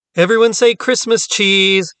Everyone say Christmas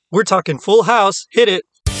cheese. We're talking Full House. Hit it.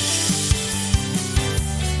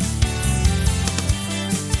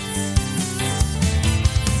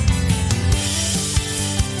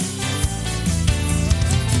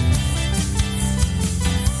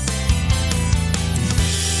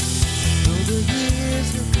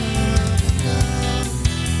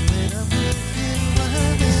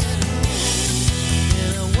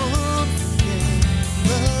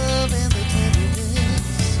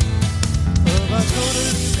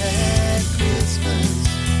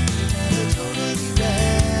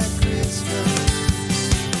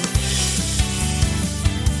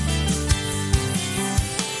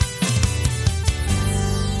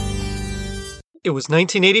 It was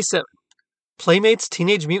 1987. Playmates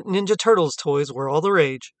Teenage Mutant Ninja Turtles toys were all the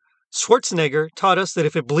rage. Schwarzenegger taught us that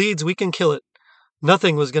if it bleeds, we can kill it.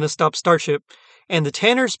 Nothing was going to stop Starship. And the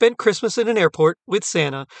Tanners spent Christmas in an airport with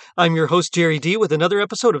Santa. I'm your host, Jerry D, with another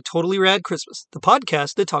episode of Totally Rad Christmas, the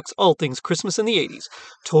podcast that talks all things Christmas in the 80s.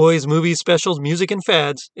 Toys, movies, specials, music, and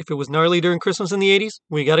fads. If it was gnarly during Christmas in the 80s,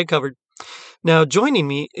 we got it covered. Now, joining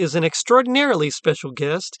me is an extraordinarily special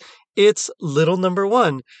guest. It's Little Number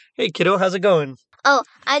One. Hey, kiddo, how's it going? Oh,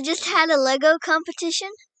 I just had a Lego competition.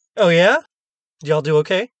 Oh, yeah? Did y'all do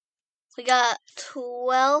okay? We got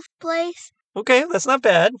 12th place. Okay, that's not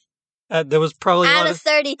bad. There was probably a lot out of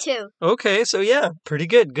 32. Okay, so yeah, pretty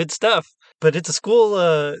good. Good stuff. But it's a school,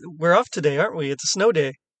 we're off today, aren't we? It's a snow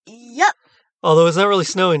day. Yep. Although it's not really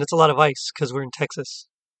snowing, it's a lot of ice because we're in Texas.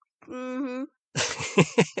 Mm-hmm.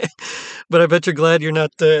 But I bet you're glad you're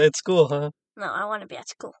not at school, huh? No, I want to be at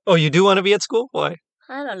school. Oh, you do want to be at school? Why?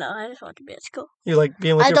 I don't know. I just want to be at school. You like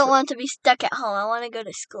being with I your don't want to be stuck at home. I want to go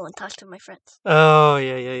to school and talk to my friends. Oh,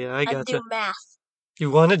 yeah. I gotcha. do math.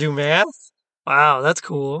 You want to do math? Wow, that's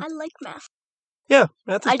cool. I like math. Yeah,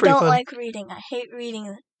 math is pretty fun. I don't like reading. I hate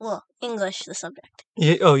reading, English, the subject.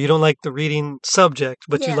 You don't like the reading subject,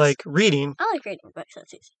 but you like reading. I like reading books.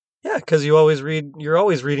 That's easy. Yeah, because you're always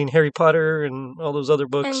reading Harry Potter and all those other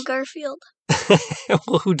books. And Garfield.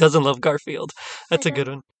 Well, who doesn't love Garfield? That's a good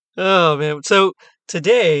one. Oh, man. So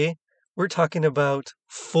today we're talking about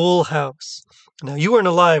Full House. Now, you weren't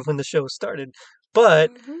alive when the show started,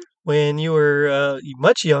 but when you were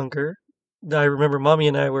much younger, I remember Mommy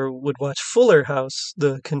and I would watch Fuller House,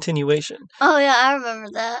 the continuation. Oh, yeah, I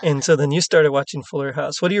remember that. And so then you started watching Fuller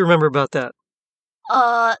House. What do you remember about that?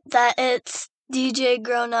 That it's DJ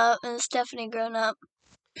grown up and Stephanie grown up.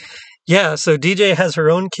 Yeah, so DJ has her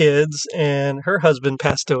own kids, and her husband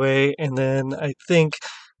passed away, and then I think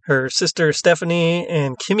her sister Stephanie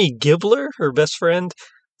and Kimmy Gibbler, her best friend,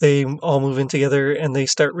 they all move in together, and they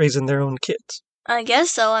start raising their own kids. I guess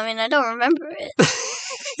so. I mean, I don't remember it.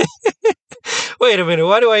 Wait a minute,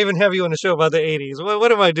 why do I even have you on a show about the 80s?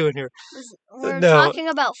 What am I doing here? We're talking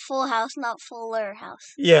about Full House, not Fuller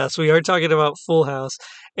House. Yes, we are talking about Full House,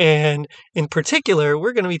 and in particular,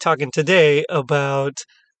 we're going to be talking today about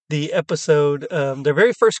the episode, their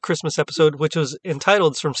very first Christmas episode, which was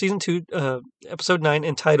entitled, it's from season 2, episode 9,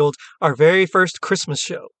 entitled Our Very First Christmas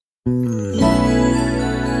Show. All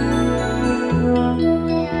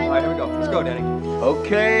right, here we go. Let's go, Danny.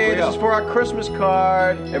 Okay, this is for our Christmas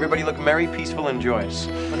card. Everybody look merry, peaceful, and joyous.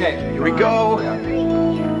 Okay, here we go.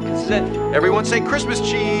 This is it. Everyone say Christmas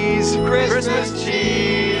cheese. Christmas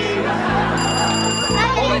cheese.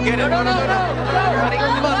 Hold it, get it. No.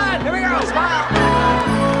 Come on, here we go. Smile.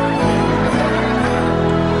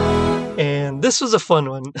 And this was a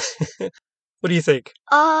fun one. What do you think?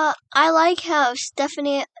 I like how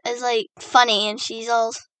Stephanie is, funny, and she's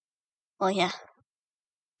all... Well, yeah.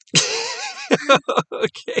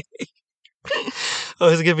 Okay. Oh,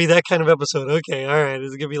 is it going to be that kind of episode? Okay, all right.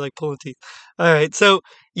 Is it going to be like pulling teeth? All right, so,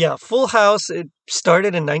 yeah, Full House, it started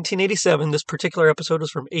in 1987. This particular episode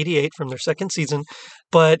was from 88, from their second season.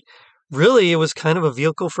 But really, it was kind of a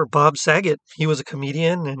vehicle for Bob Saget. He was a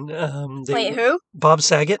comedian. And Wait, who? Bob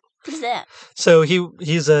Saget. Who's that? So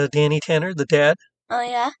he's Danny Tanner, the dad. Oh,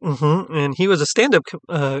 yeah? Mm-hmm. And he was a stand-up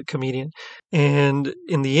comedian. And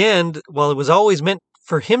in the end, while it was always meant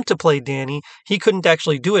for him to play Danny, he couldn't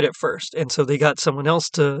actually do it at first. And so they got someone else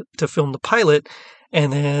to film the pilot.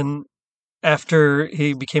 And then after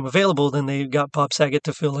he became available, then they got Bob Saget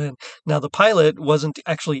to fill in. Now, the pilot wasn't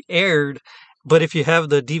actually aired, but if you have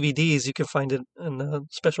the DVDs, you can find it in the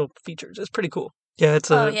special features. It's pretty cool. Yeah,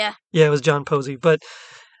 yeah, it was John Posey. But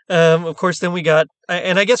of course, then we got,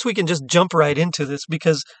 and I guess we can just jump right into this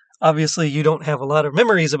because obviously you don't have a lot of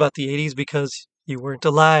memories about the 80s because you weren't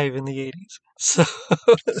alive in the 80s. So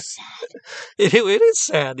it is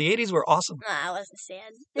sad. The 80s were awesome. No, I wasn't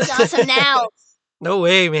sad. It's awesome now. No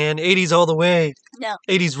way, man. 80s all the way. No.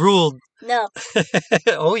 80s ruled. No.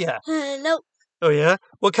 Oh, yeah. Nope. Oh, yeah?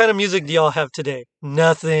 What kind of music do y'all have today?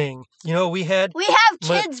 Nothing. You know what we had? We have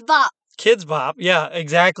Ma- Kids Bop. Kids Bop. Yeah,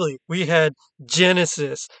 exactly. We had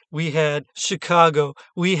Genesis. We had Chicago.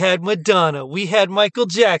 We had Madonna. We had Michael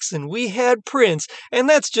Jackson. We had Prince. And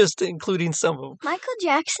that's just including some of them. Michael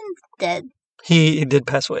Jackson's dead. He did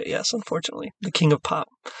pass away, yes, unfortunately. The king of pop.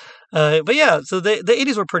 But yeah, so the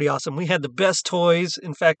 80s were pretty awesome. We had the best toys.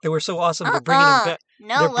 In fact, they were so awesome they're bringing them back.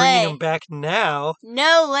 No They're bringing them way. back now.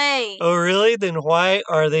 No way. Oh, really? Then why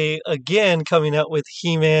are they again coming out with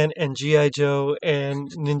He-Man and G.I. Joe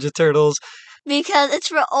and Ninja Turtles? Because it's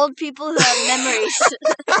for old people who have memories.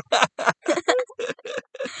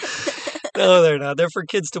 No, they're not. They're for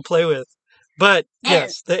kids to play with. But And-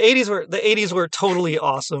 yes, the 80s were totally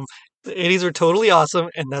awesome. The 80s were totally awesome,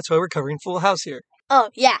 and that's why we're covering Full House here. Oh,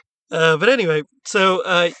 yeah. But anyway, so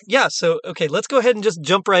okay, let's go ahead and just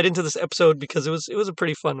jump right into this episode because it was a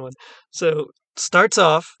pretty fun one. So starts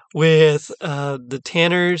off with the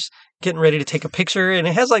Tanners getting ready to take a picture, and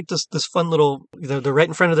it has like this fun little, they're right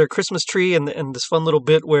in front of their Christmas tree, and this fun little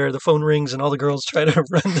bit where the phone rings and all the girls try to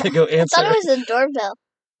run to go I answer. thought it was a doorbell.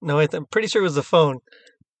 No, I'm pretty sure it was the phone.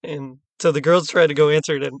 And so the girls try to go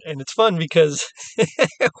answer it, and it's fun because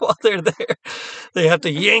while they're there, they have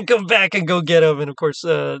to yank them back and go get them. And of course,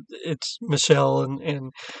 it's Michelle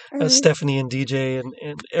and Stephanie and DJ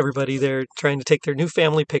and everybody there trying to take their new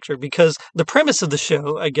family picture. Because the premise of the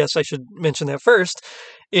show, I guess I should mention that first,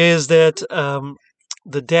 is that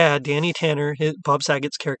the dad, Danny Tanner, Bob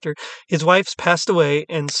Saget's character, his wife's passed away,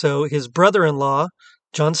 and so his brother-in-law,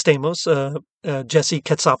 John Stamos, Jesse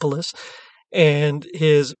Katsopoulos, and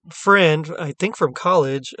his friend, I think from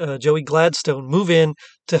college, Joey Gladstone, move in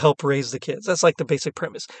to help raise the kids. That's like the basic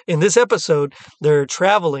premise. In this episode, they're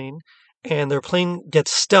traveling and their plane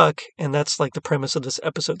gets stuck, and that's like the premise of this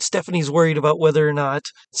episode. Stephanie's worried about whether or not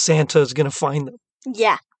Santa is going to find them.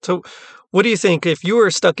 Yeah. So what do you think if you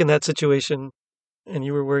were stuck in that situation and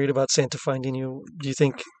you were worried about Santa finding you? Do you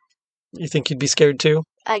think you'd be scared too?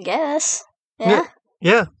 I guess. Yeah.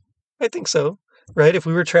 Yeah, I think so. Right? If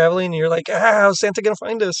we were traveling and you're like, how's Santa going to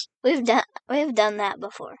find us? We've done that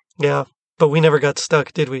before. Yeah, but we never got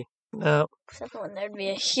stuck, did we? No. Except when there'd be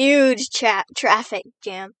a huge traffic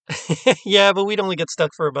jam. Yeah, but we'd only get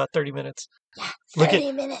stuck for about 30 minutes. Yeah, Look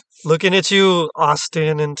 30 minutes. Looking at you,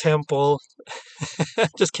 Austin and Temple.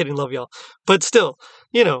 Just kidding, love y'all. But still,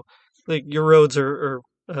 like your roads are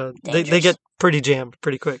they Dangerous. get pretty jammed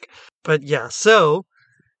pretty quick. But yeah, so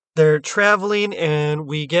they're traveling, and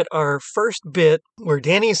we get our first bit where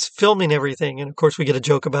Danny's filming everything, and of course we get a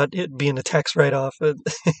joke about it being a tax write-off and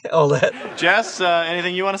all that. Jess,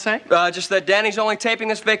 anything you want to say? Just that Danny's only taping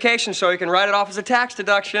this vacation so he can write it off as a tax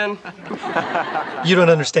deduction. You don't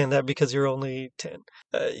understand that because you're only 10.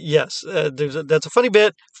 Yes, that's a funny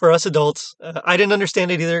bit for us adults. I didn't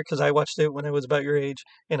understand it either because I watched it when I was about your age,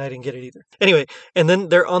 and I didn't get it either. Anyway, and then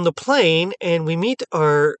they're on the plane, and we meet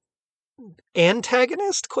our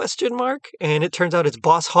antagonist ? And it turns out it's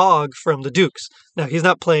Boss Hogg from the Dukes. Now he's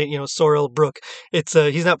not playing, Sorrel Brook. It's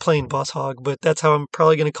he's not playing Boss Hogg, but that's how I'm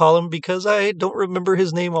probably going to call him because I don't remember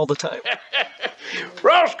his name all the time.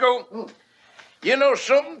 Roscoe, you know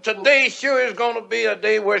something? Today sure is going to be a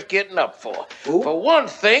day worth getting up for. Ooh. For one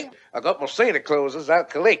thing, I got my Santa Clauses out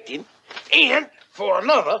collecting. And for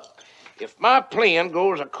another, if my plan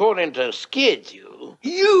goes according to schedule,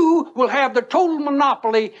 You will have the total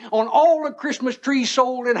monopoly on all the Christmas trees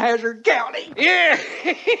sold in Hazard County. yeah,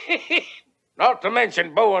 not to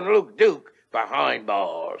mention Bo and Luke Duke behind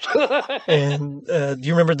bars. And do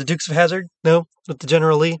you remember the Dukes of Hazzard? No, with the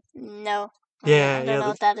General Lee. No. Yeah, I don't yeah, know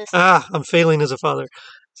what that is. I'm failing as a father.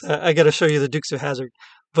 I got to show you the Dukes of Hazzard.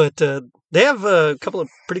 But they have a couple of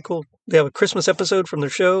pretty cool. They have a Christmas episode from their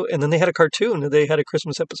show, and then they had a cartoon that they had a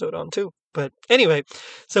Christmas episode on too. But anyway,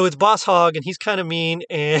 so it's Boss Hogg, and he's kind of mean,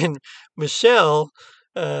 and Michelle.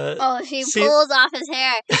 She see- pulls off his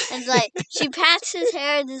hair and like she pats his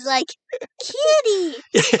hair and is like, "Kitty,"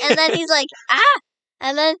 and then he's like, "Ah,"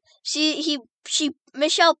 and then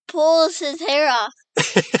Michelle pulls his hair off,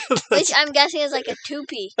 which I'm guessing is like a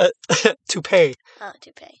toupee. Toupee. Oh,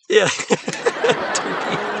 toupee. Yeah.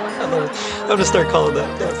 Toupee. I'm going to start calling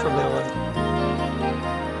that from now on.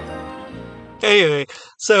 Anyway,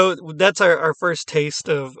 so that's our first taste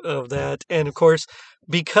of that. And of course,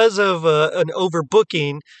 because of an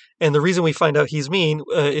overbooking, and the reason we find out he's mean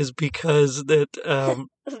is because that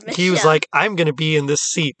he was Michelle. like, I'm going to be in this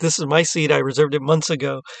seat. This is my seat. I reserved it months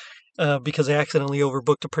ago. Because I accidentally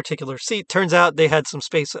overbooked a particular seat. Turns out they had some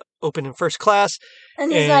space open in first class.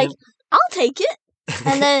 and he's and- like, "I'll take it,"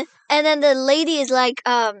 and then the lady is like,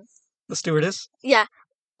 The stewardess? "Yeah,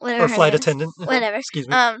 whatever or her flight name is. attendant. Whatever. Excuse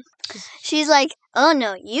me. She's like, oh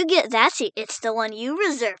no, you get that seat. It's the one you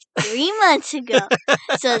reserved 3 months ago.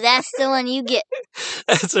 So that's the one you get.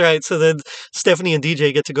 That's right. So then Stephanie and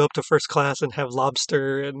DJ get to go up to first class and have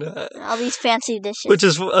lobster and All these fancy dishes. which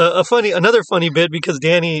is another funny bit because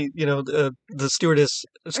Danny, the stewardess,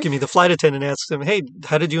 the flight attendant asks him, "Hey,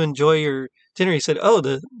 how did you enjoy your dinner?" He said, "Oh,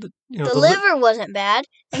 the liver wasn't bad."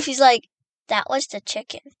 And she's like, that was the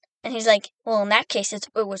chicken. And he's like, well, in that case, it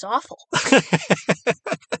was awful.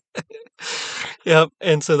 Yep.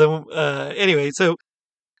 And so then, anyway, so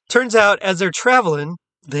turns out as they're traveling,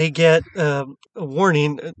 they get a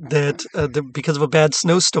warning that because of a bad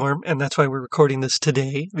snowstorm, and that's why we're recording this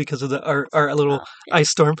today because of our little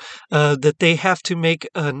ice storm, that they have to make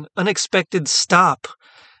an unexpected stop,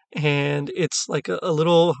 and it's like a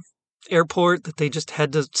little airport that they just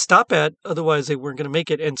had to stop at, otherwise they weren't going to make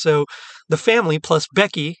it. And so the family plus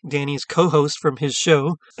Becky, Danny's co-host from his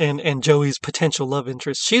show, and Joey's potential love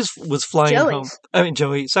interest, was flying home. I mean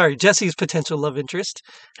Jesse's potential love interest.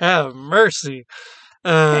 Have mercy.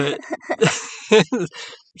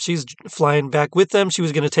 She's flying back with them. She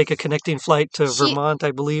was going to take a connecting flight to Vermont,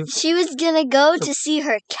 I believe. She was going to go to see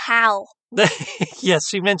her cow. Yes,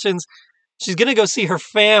 she mentions she's going to go see her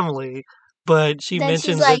family, but she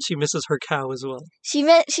mentions that she misses her cow as well.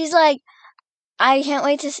 She's like, I can't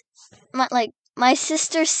wait to. My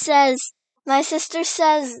sister says.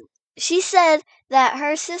 She said that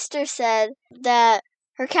her sister said that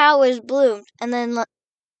her cow was bloomed, and then,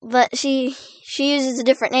 but she uses a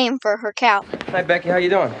different name for her cow. Hi, Becky. How you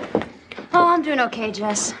doing? Oh, I'm doing okay,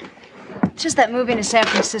 Jess. It's just that moving to San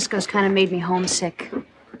Francisco's kind of made me homesick.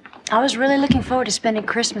 I was really looking forward to spending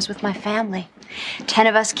Christmas with my family. 10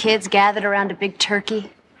 of us kids gathered around a big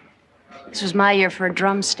turkey. This was my year for a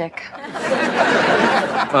drumstick.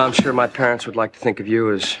 Well, I'm sure my parents would like to think of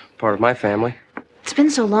you as part of my family. It's been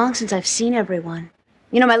so long since I've seen everyone.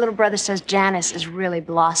 You know, my little brother says Janice has really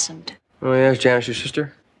blossomed. Oh, yeah? Is Janice your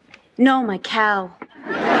sister? No, my cow.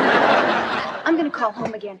 I'm gonna call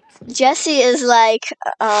home again. Jesse is like,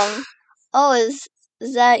 oh, is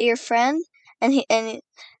that your friend?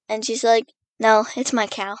 And she's like, no, it's my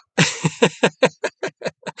cow.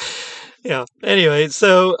 Yeah. Anyway,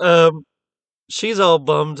 so she's all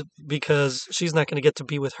bummed because she's not going to get to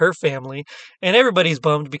be with her family, and everybody's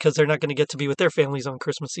bummed because they're not going to get to be with their families on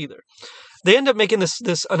Christmas either. They end up making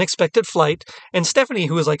this unexpected flight, and Stephanie,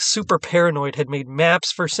 who was like super paranoid, had made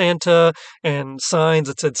maps for Santa and signs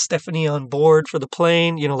that said Stephanie on board for the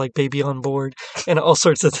plane, like baby on board, and all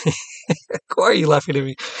sorts of things. Why are you laughing at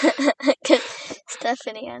me?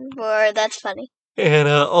 Stephanie on board, that's funny. And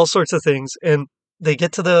all sorts of things. And they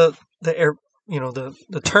get to the air,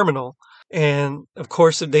 the terminal, and of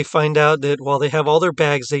course they find out that while they have all their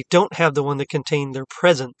bags, they don't have the one that contained their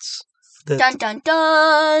presents. Dun dun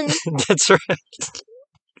dun! That's right.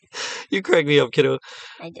 You crack me up, kiddo.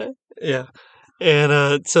 I do. Yeah.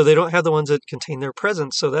 And so they don't have the ones that contain their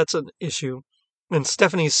presents, so that's an issue. And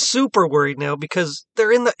Stephanie's super worried now because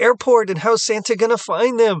they're in the airport, and how's Santa gonna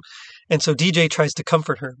find them? And so DJ tries to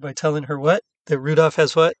comfort her by telling her what? That Rudolph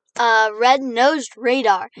has what? Red-nosed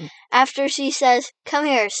radar. After she says, come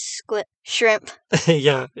here, shrimp.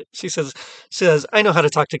 Yeah. She says, I know how to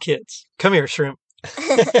talk to kids. Come here, shrimp.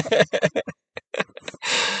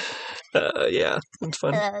 Yeah, it's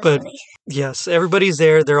fun. But funny. Yes, everybody's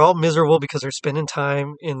there. They're all miserable because they're spending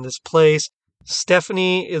time in this place.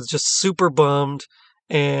 Stephanie is just super bummed.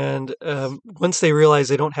 And once they realize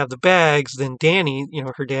they don't have the bags, then Danny,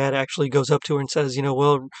 her dad, actually goes up to her and says,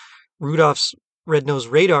 well, Rudolph's red-nosed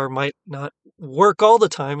radar might not work all the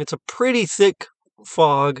time. It's a pretty thick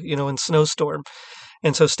fog, and snowstorm.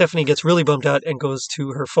 And so Stephanie gets really bummed out and goes to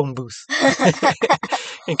her phone booth.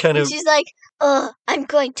 And she's like, I'm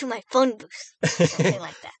going to my phone booth. Something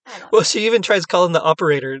like that. Well, she even tries calling the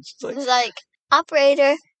operator. It's like,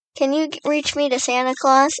 operator, can you reach me to Santa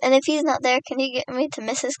Claus? And if he's not there, can you get me to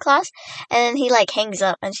Mrs. Claus? And then he hangs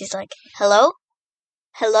up, and she's like, hello?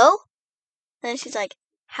 Hello? And then she's like,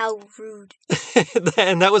 how rude.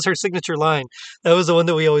 And that was her signature line. That was the one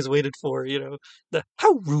that we always waited for, the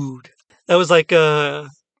how rude. That was like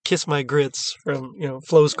Kiss My Grits from,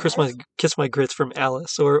 Flo's Kiss My Grits from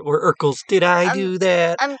Alice, or Urkel's Did I Do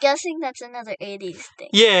That? I'm guessing that's another 80s thing.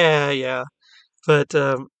 Yeah. But,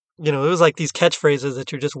 it was like these catchphrases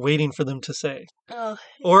that you're just waiting for them to say. Oh.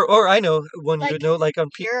 Or I know one you know, like on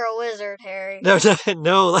You're a wizard, Harry.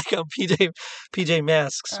 No, like on PJ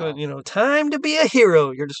Masks. Oh. When, time to be a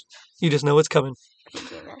hero. You just know what's coming.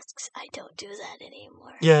 PJ Masks, I don't do that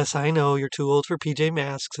anymore. Yes, I know. You're too old for PJ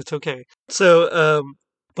Masks. It's okay. So,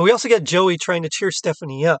 but we also get Joey trying to cheer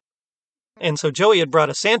Stephanie up. And so Joey had brought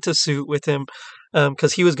a Santa suit with him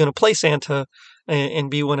because he was going to play Santa and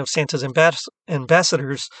be one of Santa's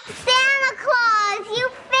ambassadors. Santa Claus, you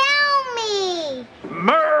found me!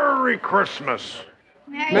 Merry Christmas!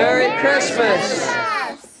 Merry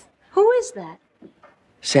Christmas! Who is that?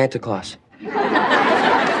 Santa Claus.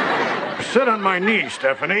 Sit on my knee,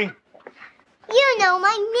 Stephanie. You know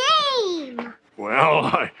my name! Well,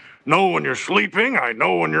 I know when you're sleeping. I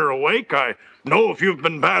know when you're awake. I know if you've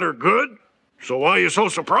been bad or good. So why are you so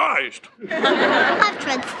surprised? I've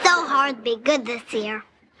tried so hard to be good this year.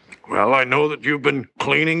 Well, I know that you've been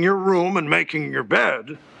cleaning your room and making your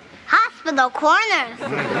bed. Hospital corners.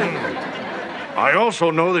 I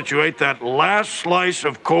also know that you ate that last slice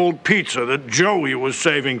of cold pizza that Joey was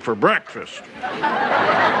saving for breakfast.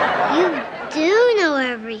 You do know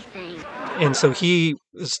everything. And so he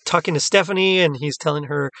is talking to Stephanie, and he's telling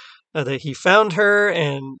her that he found her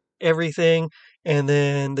and everything. And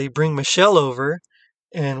then they bring Michelle over.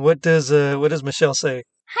 And what does Michelle say?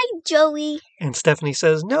 Hi, Joey. And Stephanie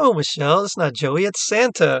says, "No, Michelle, it's not Joey, it's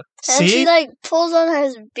Santa." And See? she pulls on her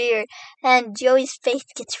beard, and Joey's face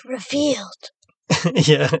gets revealed.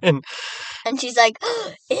 Yeah, and she's like,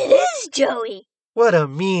 oh, "It is Joey." What a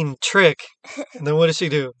mean trick. And then what does she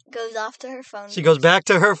do? Goes off to her phone. She goes back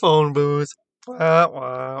to her phone booth. Wah,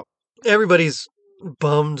 wah. Everybody's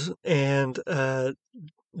bummed, and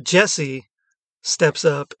Jesse steps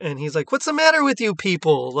up, and he's like, "What's the matter with you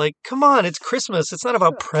people? Like, come on, it's Christmas. It's not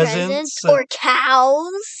about presents or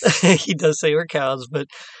cows." He does say or cows, but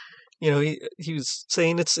he was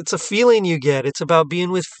saying it's a feeling you get. It's about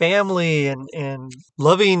being with family and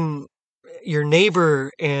loving your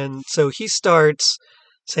neighbor. And so he starts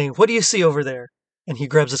saying, "What do you see over there?" And he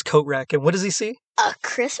grabs his coat rack, and what does he see? A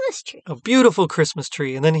Christmas tree. A beautiful Christmas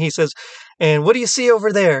tree. And then he says, "And what do you see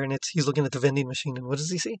over there?" And he's looking at the vending machine, and what does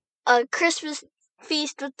he see? A Christmas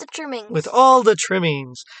feast with the trimmings. With all the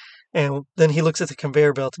trimmings. And then he looks at the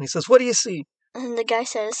conveyor belt, and he says, "What do you see?" And the guy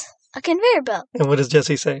says, "A conveyor belt." And what does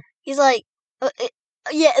Jesse say? He's like,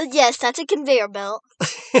 yes, that's a conveyor belt.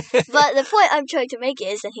 But the point I'm trying to make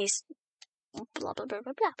is that he's blah, blah, blah,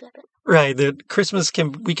 blah, blah, blah, blah. Right,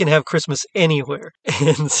 that we can have Christmas anywhere.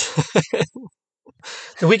 And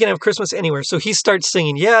we can have Christmas anywhere. So he starts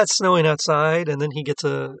singing, "Yeah, it's snowing outside," and then he gets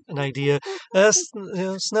an idea.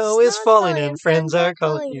 Snow is falling and friends are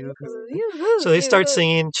calling you. So they start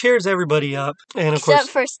singing, cheers everybody up. And of Except course,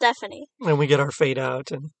 for Stephanie. And we get our fade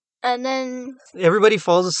out. And then everybody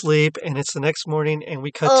falls asleep, and it's the next morning, and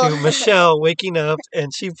we cut to Michelle waking up,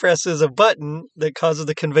 and she presses a button that causes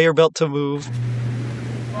the conveyor belt to move.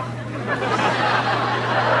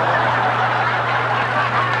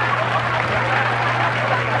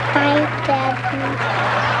 Hi, Daddy.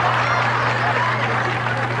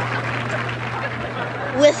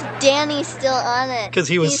 with Danny still on it. Because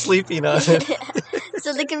he was sleeping on it.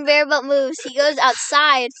 So the conveyor belt moves. He goes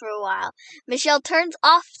outside for a while. Michelle turns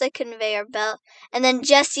off the conveyor belt, and then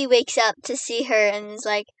Jesse wakes up to see her and is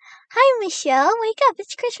like, "Hi, Michelle, wake up,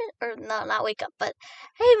 it's Christmas." Or no, not wake up, but,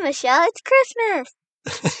 "Hey, Michelle, it's Christmas."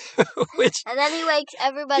 And then he wakes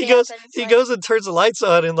everybody up. He goes and turns the lights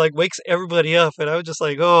on and wakes everybody up. And I was just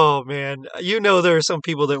like, oh, man. There are some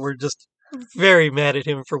people that were just very mad at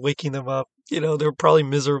him for waking them up. They're probably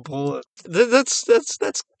miserable. That's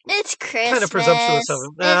it's Christmas. Kind of presumptuous of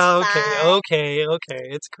him. Okay.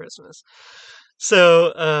 It's Christmas.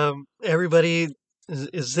 So everybody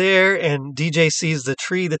is there, and DJ sees the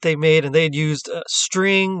tree that they made, and they had used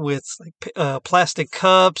string with plastic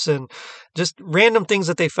cups and just random things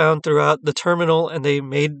that they found throughout the terminal, and they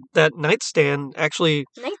made that nightstand, excuse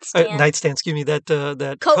me,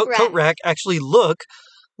 that coat rack actually look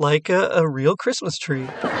like a real Christmas tree.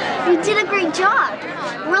 You did a great job.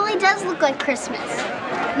 It really does look like Christmas.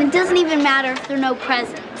 And it doesn't even matter if there are no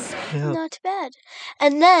presents. Yeah. Not bad.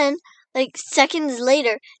 And then, seconds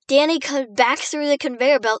later, Danny comes back through the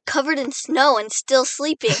conveyor belt covered in snow and still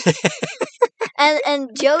sleeping. and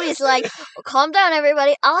Joey's like, "Calm down,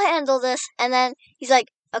 everybody. I'll handle this." And then he's like,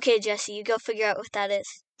 "Okay, Jesse, you go figure out what that is."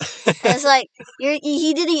 And it's like,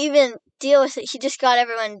 he didn't even deal with it. He just got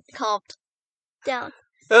everyone calmed down.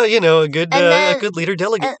 Oh, a good leader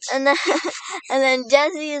delegates. And then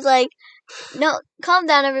Jesse is like, "No, calm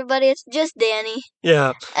down, everybody. It's just Danny."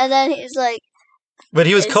 Yeah. And then he's like, but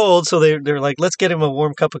he was cold, so they're like, "Let's get him a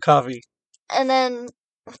warm cup of coffee." And then,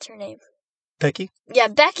 what's her name? Becky? Yeah,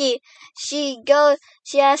 Becky. She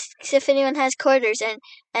asks if anyone has quarters,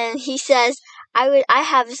 and he says, I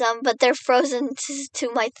have some, but they're frozen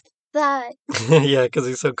to my thigh. Yeah, because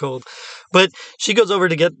he's so cold. But she goes over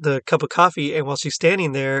to get the cup of coffee, and while she's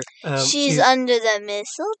standing there... she's under the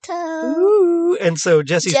mistletoe. Ooh, and so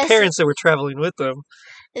Jesse's parents that were traveling with them...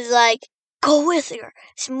 is like, go with her,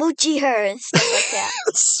 smoochy her, and stuff like that.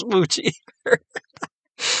 Smoochy.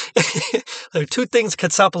 There are two things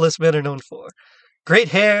Katsopolis men are known for: great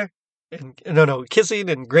hair, and kissing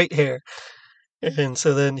and great hair. And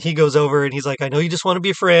so then he goes over and he's like, I know you just want to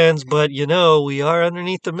be friends, but we are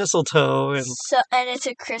underneath the mistletoe. And it's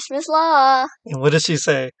a Christmas law. And what does she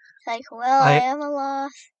say? Like, well, I am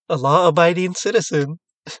a law-abiding citizen.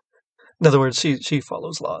 In other words, she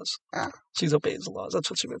follows laws. Oh. She obeys the laws. That's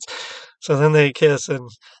what she means. So then they kiss, and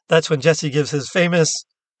that's when Jesse gives his famous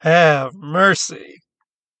 "Have mercy."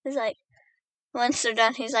 He's like, once they're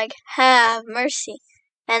done, he's like, have mercy.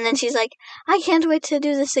 And then she's like, I can't wait to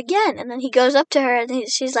do this again. And then he goes up to her, and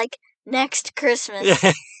she's like, next Christmas.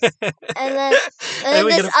 and then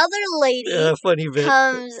this other lady funny bit.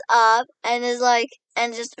 comes up and is like,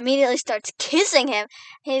 and just immediately starts kissing him.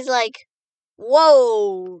 He's like,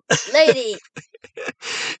 whoa, lady.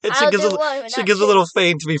 And she gives a little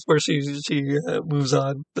feint before she moves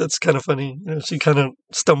on. That's kind of funny. She kind of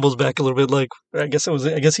stumbles back a little bit, like I guess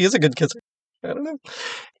he is a good kisser. I don't know.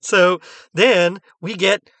 So then we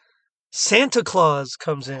get Santa Claus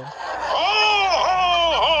comes in.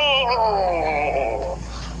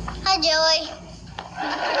 Hi, Joey.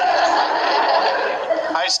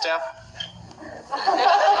 Hi, Steph.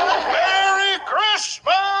 Merry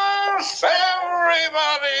Christmas,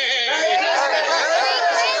 everybody!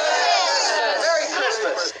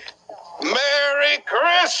 Merry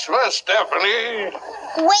Christmas, Stephanie!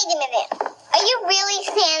 Wait a minute. Are you really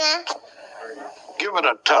Santa? Give it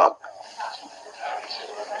a tug.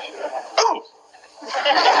 Oh!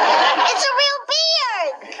 It's a real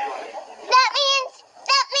beard! That means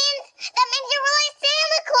you're really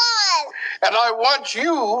Santa Claus! And I want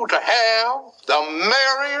you to have the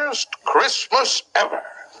merriest Christmas ever.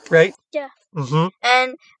 Right? Yeah. Mm-hmm.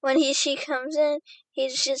 And when she comes in,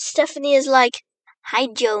 Stephanie is like, hi,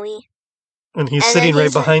 Joey. And he's sitting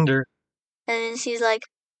right behind her. And then she's like,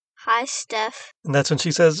 hi, Steph. And that's when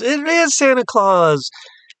she says, it is Santa Claus.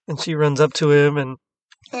 And she runs up to him and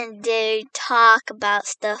they talk about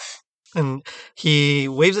stuff. And he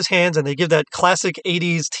waves his hands and they give that classic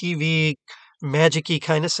 80s TV magic-y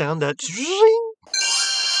kind of sound, that zing.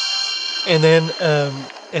 And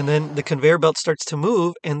then the conveyor belt starts to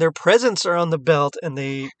move and their presents are on the belt and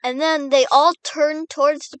then they all turn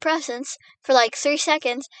towards the presents for like 3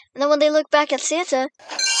 seconds, and then when they look back at Santa,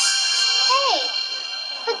 hey,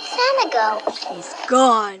 where'd Santa go? He's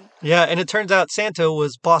gone. Yeah, and it turns out Santa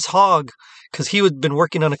was Boss Hogg, because he had been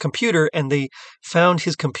working on a computer, and they found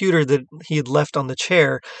his computer that he had left on the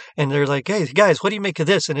chair, and they're like, hey, guys, what do you make of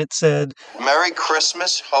this? And it said, Merry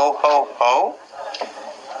Christmas, ho, ho, ho.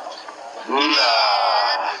 Nah.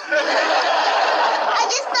 I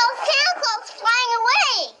just saw Santa Claus flying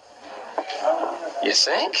away. You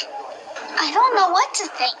think? I don't know what to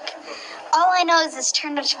think. All I know is this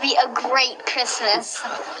turned out to be a great Christmas.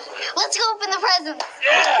 Let's go open the presents.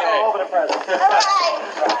 Yeah. Let's go open the presents. All right.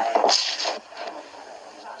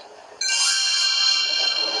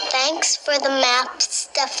 Thanks for the map,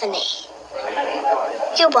 Stephanie.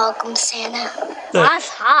 You're welcome, Santa. Boss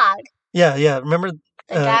Hogg. Yeah. Remember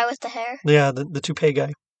the guy with the hair? Yeah, the toupee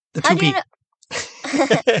guy. The How toupee.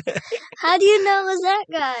 How do you know it was that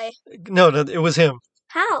guy? No, it was him.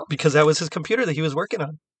 How? Because that was his computer that he was working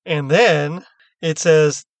on. And then it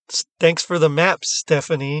says, thanks for the map,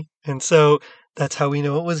 Stephanie. And so that's how we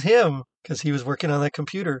know it was him, because he was working on that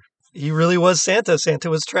computer. He really was Santa. Santa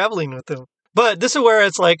was traveling with him. But this is where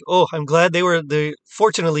it's like, oh, I'm glad they were the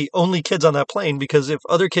fortunately only kids on that plane, because if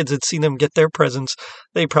other kids had seen them get their presents,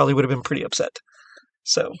 they probably would have been pretty upset.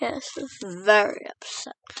 So yes, very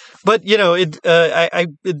upset. But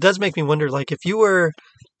it does make me wonder, like, if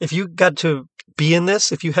you got to be in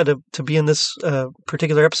this, if you had to be in this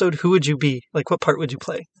particular episode, who would you be? Like, what part would you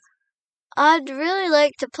play? I'd really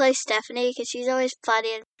like to play Stephanie because she's always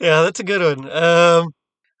funny. Yeah, that's a good one.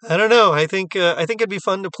 I don't know. I think it'd be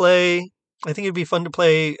fun to play. I think it'd be fun to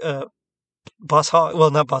play Boss Hogg. Well,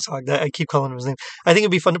 not Boss Hogg. I keep calling him his name. I think it'd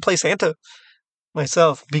be fun to play Santa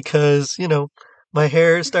myself because my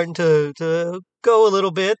hair is starting to go a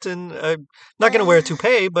little bit, and I'm not going to wear a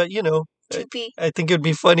toupee, but Toupee. I think it would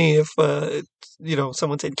be funny if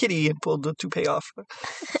someone said kitty and pulled the toupee off.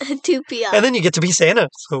 Toupee off. And then you get to be Santa.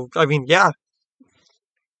 So I mean, yeah.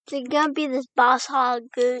 It's gonna be this Boss Hogg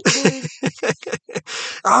dude.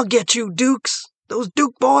 I'll get you, Dukes. Those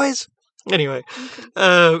Duke boys. Anyway,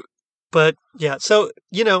 but yeah. So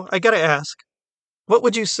I gotta ask, what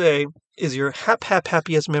would you say is your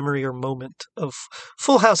happiest memory or moment of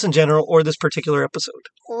Full House in general, or this particular episode?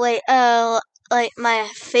 Wait, like my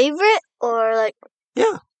favorite, or like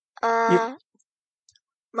yeah.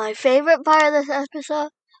 My favorite part of this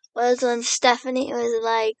episode was when Stephanie was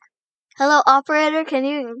like, "Hello, operator, can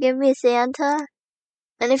you give me Santa?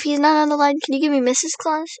 And if he's not on the line, can you give me Mrs.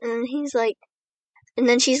 Claus?" And then he's like, and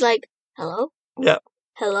then she's like, "Hello? Yeah.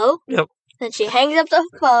 Hello?" Yep. Then she hangs up the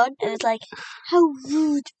phone, and it's like, how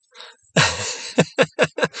rude.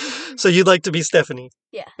 So you'd like to be Stephanie?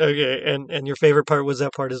 Yeah. Okay, and your favorite part was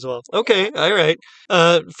that part as well. Okay, all right.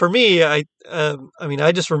 For me, I mean,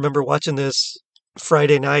 I just remember watching this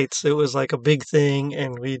Friday nights. It was like a big thing,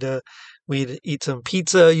 and we'd eat some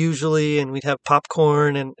pizza usually, and we'd have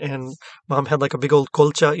popcorn, and Mom had like a big old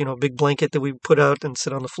colcha, a big blanket that we put out and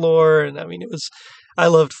sit on the floor, and I mean, I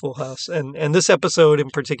loved Full House, and this episode in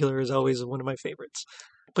particular is always one of my favorites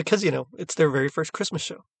because it's their very first Christmas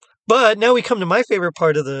show. But now we come to my favorite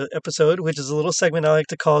part of the episode, which is a little segment I like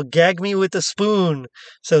to call Gag Me with a Spoon.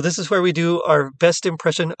 So this is where we do our best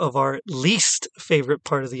impression of our least favorite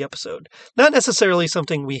part of the episode. Not necessarily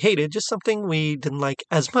something we hated, just something we didn't like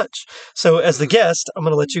as much. So as the guest, I'm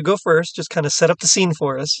going to let you go first, just kind of set up the scene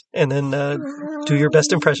for us, and then do your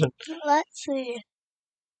best impression. Let's see.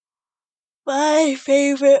 My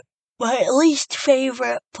least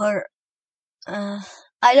favorite part.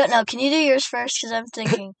 I don't know. Can you do yours first? Because I'm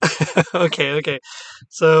thinking. Okay.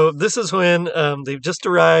 So this is when they've just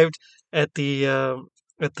arrived at the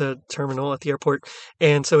terminal at the airport,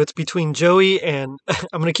 and so it's between Joey and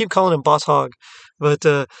I'm going to keep calling him Boss Hogg, but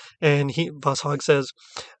Boss Hogg says,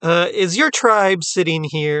 "Is your tribe sitting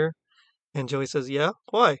here?" And Joey says, "Yeah.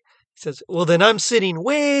 Why?" He says, "Well, then I'm sitting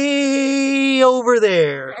way over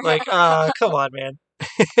there." Like, come on, man.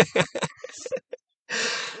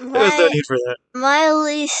 There's no need for that. My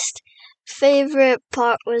least favorite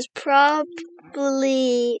part was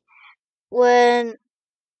probably when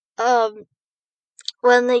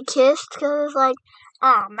they kissed, because it's like,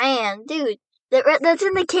 oh man, dude, that's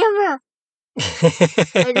in the camera.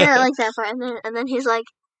 I didn't like that part, and then he's like,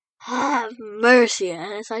 have mercy,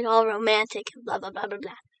 and it's like all romantic, blah blah blah blah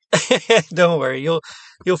blah. Don't worry, you'll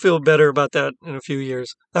feel better about that in a few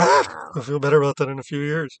years. You'll feel better about that in a few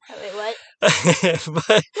years. Wait, what?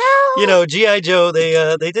 But No! G.I. Joe,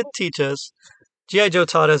 they did teach us. G.I. Joe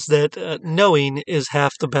taught us that knowing is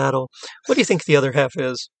half the battle. What do you think the other half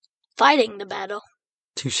is? Fighting the battle.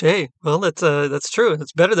 Touché. Well, that's true.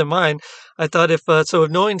 It's better than mine. I thought if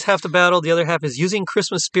knowing's half the battle, the other half is using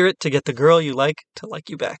Christmas spirit to get the girl you like to like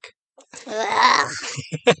you back.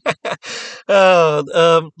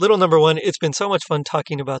 Little number one, it's been so much fun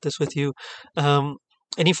talking about this with you.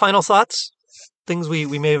 Any final thoughts? Things we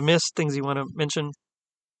may have missed? Things you want to mention?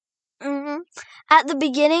 Mm-hmm. At the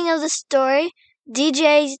beginning of the story,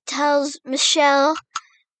 DJ tells Michelle,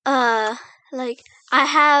 like, I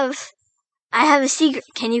have a secret.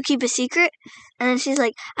 Can you keep a secret? And then she's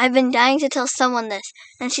like, I've been dying to tell someone this.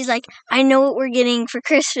 And she's like, I know what we're getting for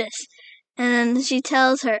Christmas. And then she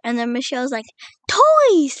tells her, and then Michelle's like,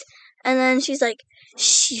 toys! And then she's like,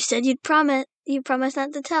 shh, you said you promised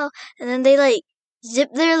not to tell. And then they like zip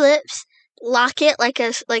their lips, lock it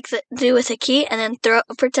do with a key, and then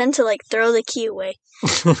pretend to like throw the key away.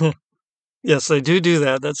 Yes, they do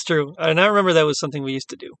that. That's true. And I remember that was something we used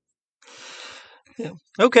to do. Yeah.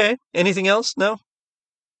 Okay. Anything else? No?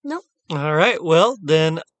 Nope. All right. Well,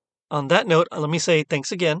 then on that note, let me say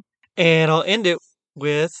thanks again. And I'll end it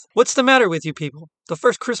with, what's the matter with you people? The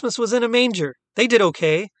first Christmas was in a manger. They did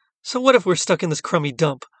okay. So what if we're stuck in this crummy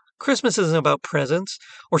dump? Christmas isn't about presents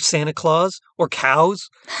or Santa Claus or cows.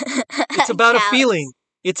 It's about a feeling.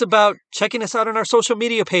 It's about checking us out on our social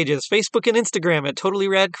media pages, Facebook and Instagram at Totally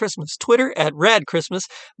Rad Christmas, Twitter at Rad Christmas,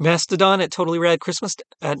 Mastodon at Totally Rad Christmas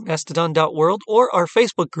at mastodon.world, or our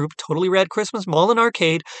Facebook group, Totally Rad Christmas Mall and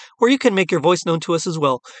Arcade, where you can make your voice known to us as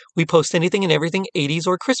well. We post anything and everything 80s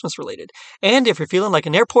or Christmas related. And if you're feeling like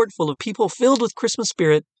an airport full of people filled with Christmas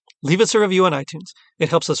spirit, leave us a review on iTunes. It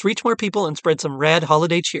helps us reach more people and spread some rad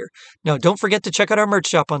holiday cheer. Now, don't forget to check out our merch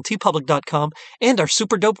shop on tpublic.com and our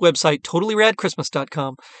super dope website,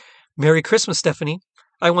 totallyradchristmas.com. Merry Christmas, Stephanie.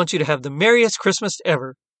 I want you to have the merriest Christmas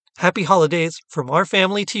ever. Happy holidays from our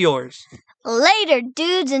family to yours. Later,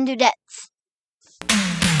 dudes and dudettes.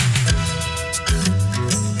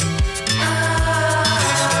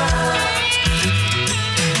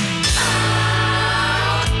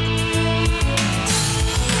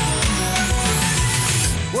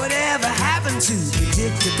 Whatever happened to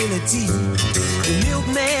predictability? The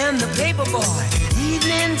milkman, the paper boy,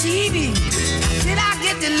 evening TV. Did I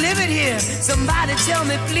get delivered here? Somebody tell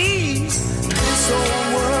me, please. This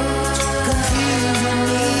old world confusing me.